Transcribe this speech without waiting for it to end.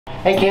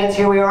Hey kids,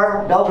 here we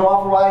are, Belgian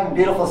Waffle Ride in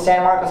beautiful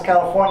San Marcos,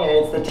 California.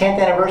 It's the 10th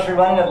anniversary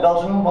running of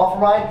Belgian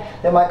Waffle Ride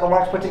that Michael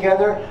Marks put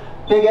together.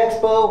 Big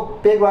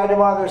expo, big ride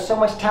tomorrow. There's so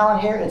much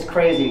talent here, it's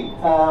crazy.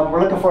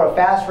 We're looking for a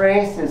fast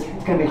race. It's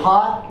going to be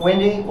hot,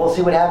 windy. We'll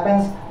see what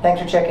happens.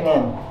 Thanks for checking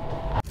in.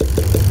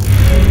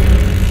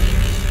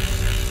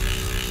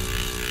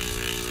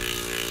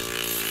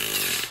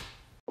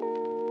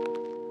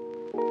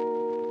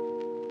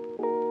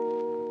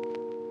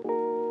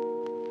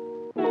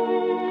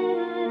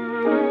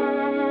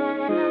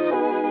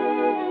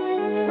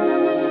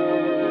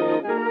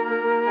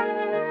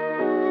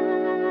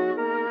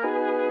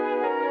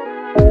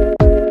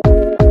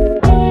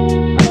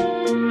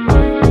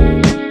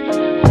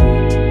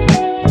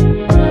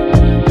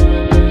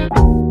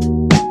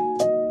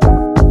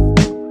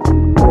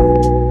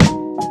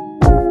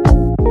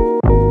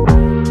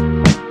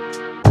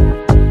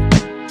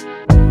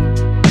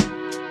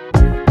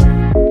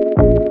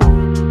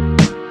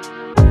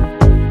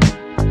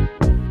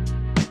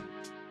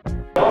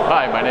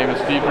 My name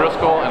is Steve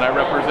Driscoll and I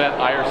represent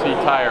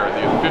IRC Tire,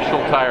 the official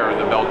tire of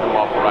the Belgian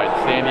Waffle Ride,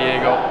 San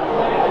Diego,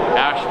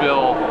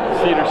 Asheville,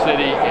 Cedar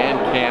City, and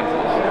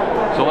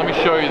Kansas. So let me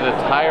show you the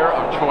tire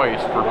of choice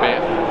for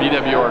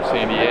BWR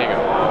San Diego.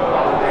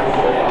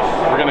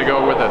 We're going to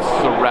go with a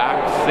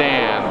Serac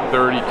Sand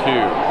 32.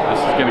 This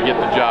is going to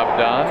get the job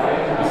done.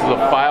 This is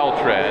a file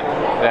tread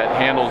that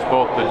handles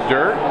both the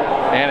dirt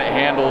and it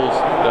handles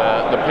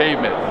the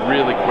pavement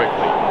really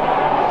quickly.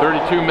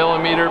 32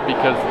 millimeter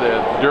because the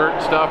dirt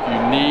stuff, you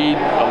need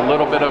a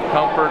little bit of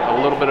comfort, a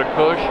little bit of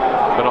push,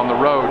 but on the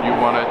road you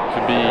want it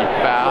to be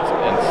fast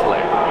and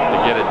slick to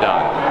get it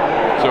done.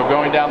 So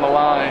going down the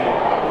line,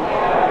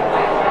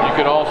 you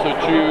could also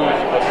choose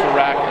a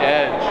Serac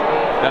Edge.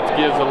 That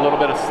gives a little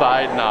bit of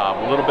side knob,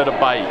 a little bit of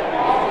bite.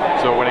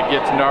 So when it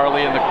gets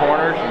gnarly in the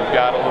corners, you've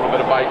got a little bit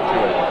of bite to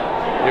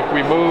it. If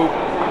we move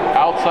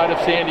outside of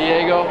San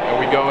Diego and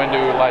we go into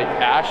like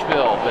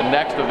Asheville, the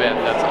next event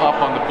that's up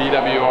on the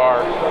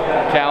BWR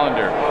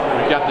calendar,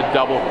 we've got the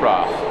double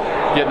cross,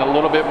 getting a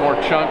little bit more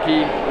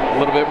chunky, a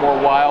little bit more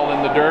wild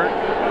in the dirt.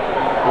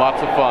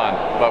 Lots of fun,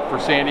 but for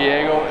San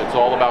Diego it's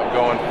all about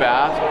going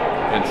fast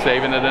and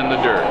saving it in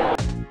the dirt.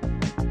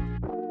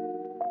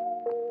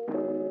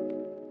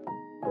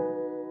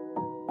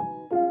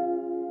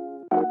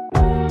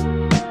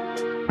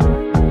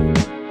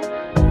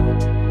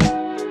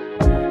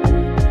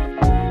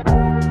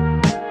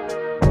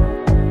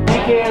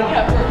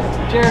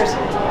 Cheers.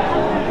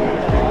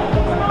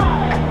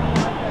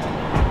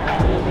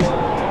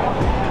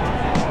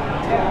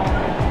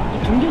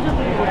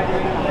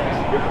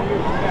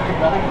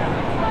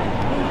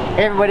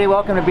 Hey everybody,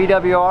 welcome to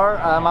BWR.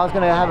 I was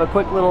going to have a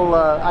quick little,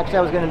 actually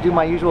I was going to do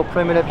my usual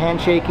primitive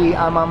handshakey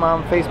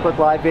Facebook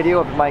Live video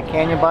of my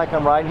Canyon bike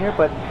I'm riding here,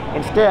 but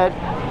instead,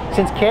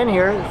 since Ken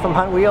here from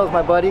Hunt Wheels,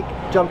 my buddy,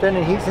 jumped in,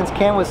 and since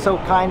Ken was so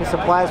kind to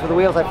supply us with the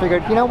wheels, I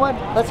figured, you know what,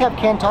 let's have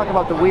Ken talk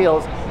about the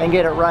wheels and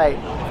get it right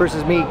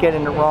versus me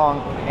getting it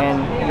wrong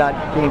and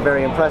not being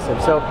very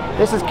impressive. So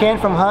this is Ken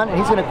from Hunt, and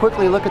he's going to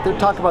quickly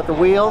talk about the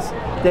wheels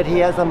that he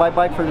has on my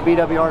bike for the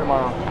BWR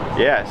tomorrow.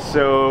 Yeah,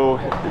 so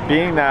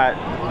being that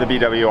the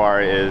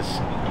BWR is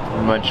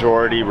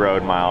majority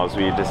road miles,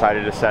 we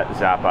decided to set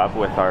Zap up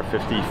with our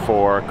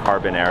 54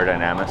 carbon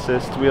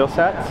aerodynamicist wheel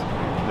sets.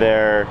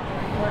 They're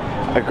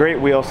a great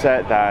wheel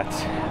set that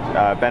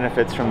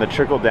benefits from the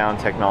trickle-down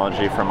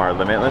technology from our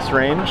Limitless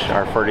range,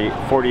 our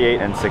 48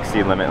 and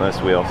 60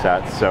 Limitless wheel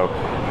sets. So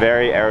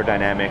very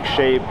aerodynamic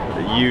shape,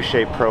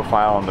 U-shaped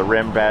profile on the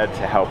rim bed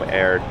to help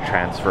air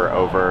transfer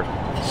over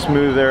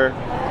smoother,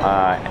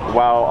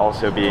 while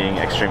also being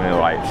extremely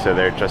light. So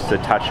they're just a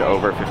touch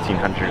over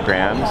 1,500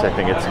 grams. I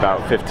think it's about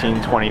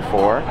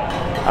 1,524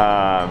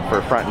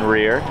 for front and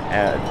rear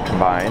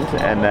combined.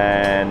 And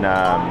then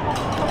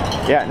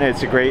yeah, no,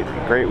 it's a great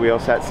wheel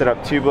set. Set up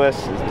tubeless.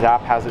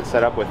 Zap has it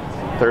set up with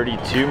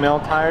 32 mil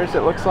tires,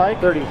 it looks like.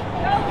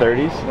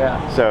 30s?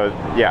 Yeah. So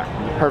yeah,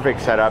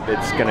 perfect setup.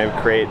 It's going to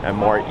create a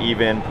more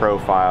even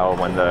profile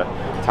when the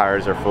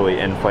tires are fully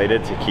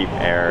inflated to keep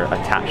air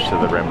attached to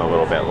the rim a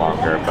little bit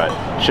longer,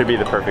 but should be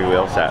the perfect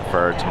wheel set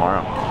for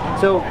tomorrow.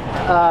 So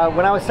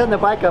when I was setting the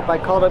bike up, I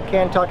called up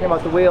Ken talking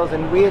about the wheels,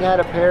 and we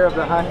had a pair of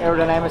the Hunt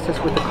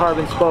Aerodynamicists with the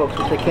carbon spokes,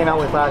 which they came out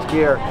with last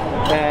year.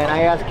 And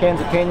I asked Ken's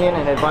opinion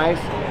and advice,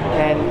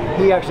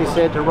 and he actually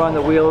said to run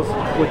the wheels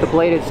with the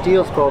bladed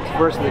steel spokes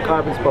versus the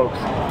carbon spokes.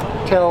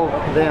 Tell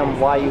them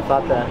why you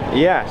thought that.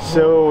 Yeah,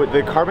 so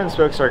the carbon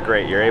spokes are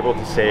great. You're able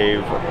to save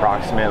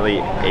approximately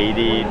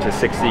 80 to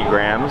 60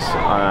 grams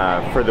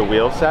for the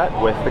wheel set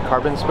with the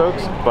carbon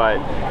spokes, but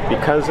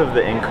because of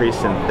the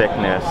increase in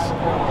thickness,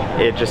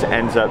 it just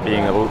ends up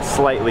being a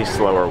slightly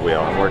slower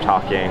wheel, and we're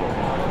talking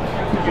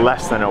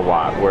less than a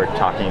watt. We're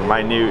talking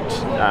minute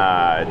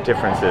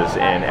differences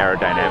in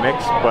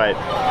aerodynamics, but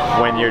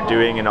when you're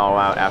doing an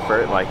all-out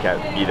effort like at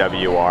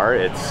BWR,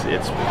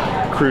 it's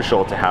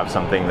crucial to have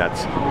something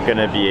that's going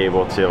to be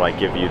able to like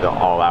give you the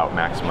all-out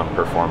maximum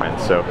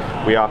performance. So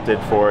we opted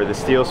for the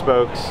steel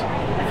spokes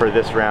for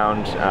this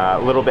round, a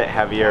little bit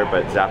heavier,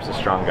 but Zap's a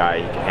strong guy,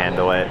 he can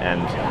handle it,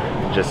 and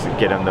just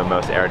get them the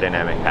most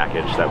aerodynamic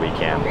package that we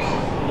can.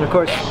 And of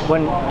course,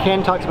 when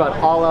Ken talks about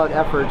all-out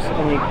efforts,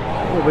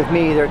 and with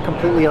me, they're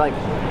completely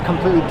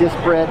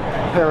disparate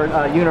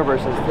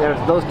universes. There's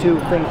those two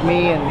things,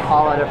 me and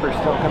all-out efforts,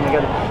 still come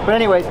together. But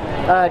anyways,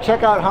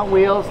 check out Hunt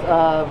Wheels.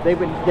 They've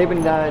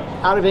been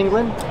out of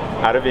England.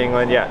 Out of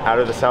England, yeah, out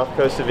of the south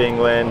coast of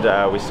England.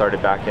 We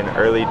started back in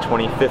early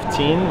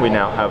 2015. We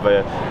now have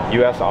a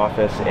U.S.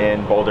 office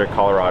in Boulder,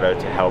 Colorado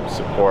to help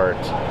support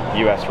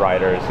U.S.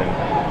 riders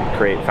and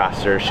create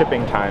faster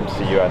shipping times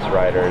to U.S.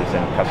 riders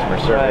and customer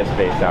service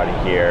based out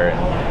of here,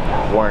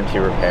 and warranty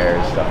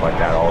repairs, stuff like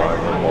that, all out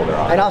of the Boulder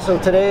office. And also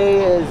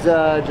today is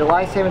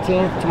July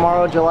 17th,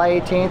 tomorrow July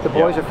 18th. The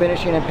boys are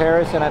finishing in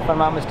Paris, and if I'm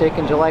not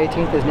mistaken, July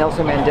 18th is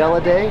Nelson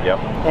Mandela Day.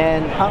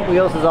 And Hunt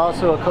Wheels is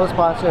also a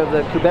co-sponsor of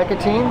the Quebec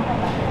team,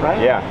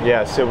 right?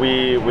 Yeah. So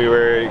we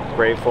were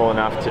grateful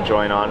enough to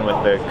join on with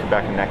the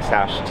Quebec Next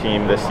Hash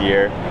team this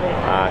year.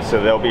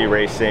 So they'll be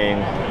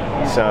racing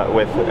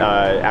with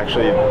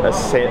actually a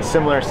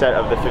similar set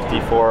of the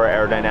 54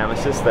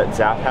 aerodynamicists that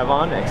Zap have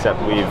on,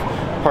 except we've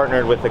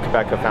partnered with the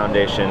Quebec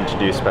Foundation to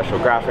do special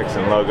graphics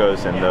and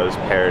logos, and those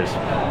pairs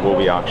will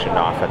be auctioned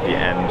off at the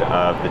end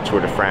of the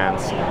Tour de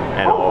France,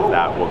 and all of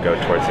that will go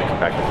towards the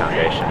Quebec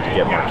Foundation to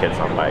get more kids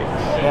on bikes.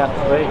 Yeah,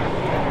 great.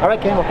 All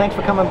right, Ken, well, thanks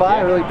for coming by.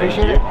 I really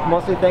appreciate it.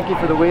 Mostly thank you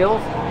for the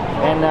wheels,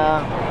 and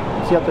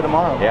see you up to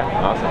tomorrow. Yeah,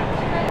 awesome.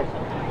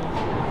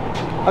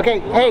 Okay,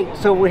 hey,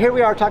 so here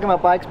we are talking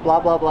about bikes, blah,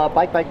 blah, blah,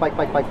 bike.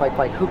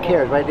 Who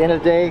cares, right? At the end of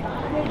the day,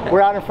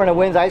 we're out in front of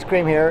Wynn's Ice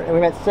Cream here, and we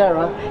met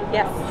Sarah.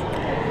 Yes.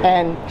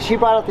 And she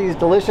brought out these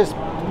delicious,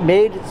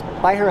 made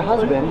by her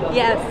husband.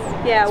 Yes,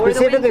 yeah, we're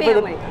the Wynn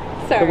family.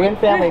 The Wynn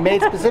family,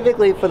 made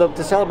specifically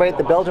to celebrate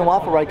the Belgian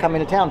Waffle Ride coming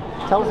to town.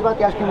 Tell us about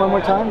the ice cream one more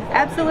time.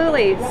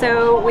 Absolutely.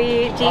 So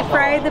we deep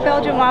fried the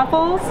Belgian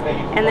waffles,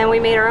 and then we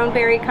made our own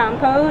berry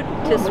compote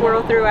to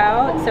swirl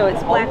throughout. So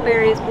it's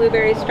blackberries,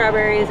 blueberries,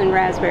 strawberries, and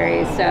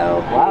raspberries.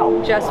 So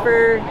just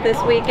for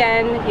this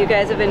weekend, you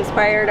guys have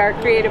inspired our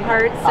creative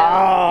hearts. So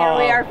here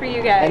we are for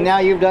you guys. And now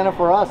you've done it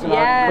for us and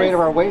our creative,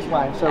 our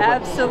waistline. So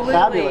absolutely.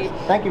 Fabulous.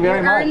 Thank you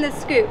very much. You earned the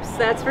scoops,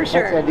 that's for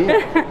sure.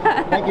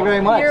 Thank you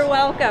very much. You're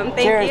welcome.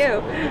 Thank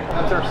you.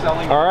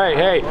 All right,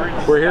 hey,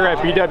 we're here at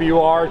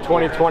BWR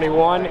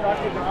 2021,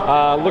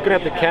 looking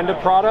at the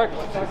Kenda product.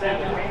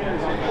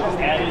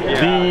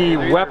 The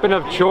weapon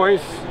of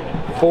choice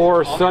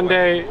for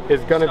Sunday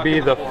is going to be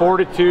the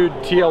Fortitude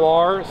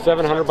TLR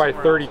 700 by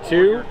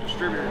 32.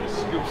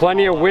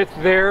 Plenty of width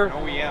there,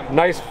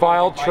 nice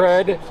file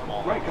tread,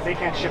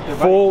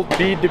 full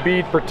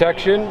bead-to-bead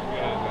protection,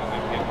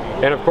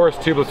 and of course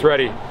tubeless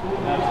ready.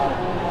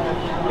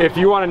 If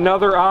you want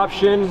another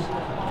option,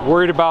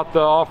 worried about the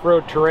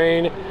off-road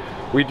terrain,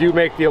 we do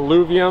make the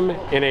Alluvium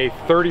in a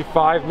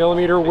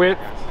 35mm width,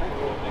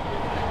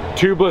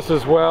 tubeless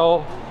as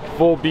well,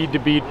 full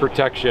bead-to-bead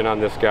protection on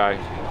this guy.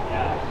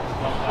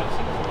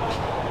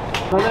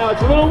 So now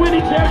it's a little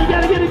windy chair, you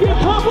gotta get a good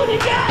pump when you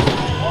got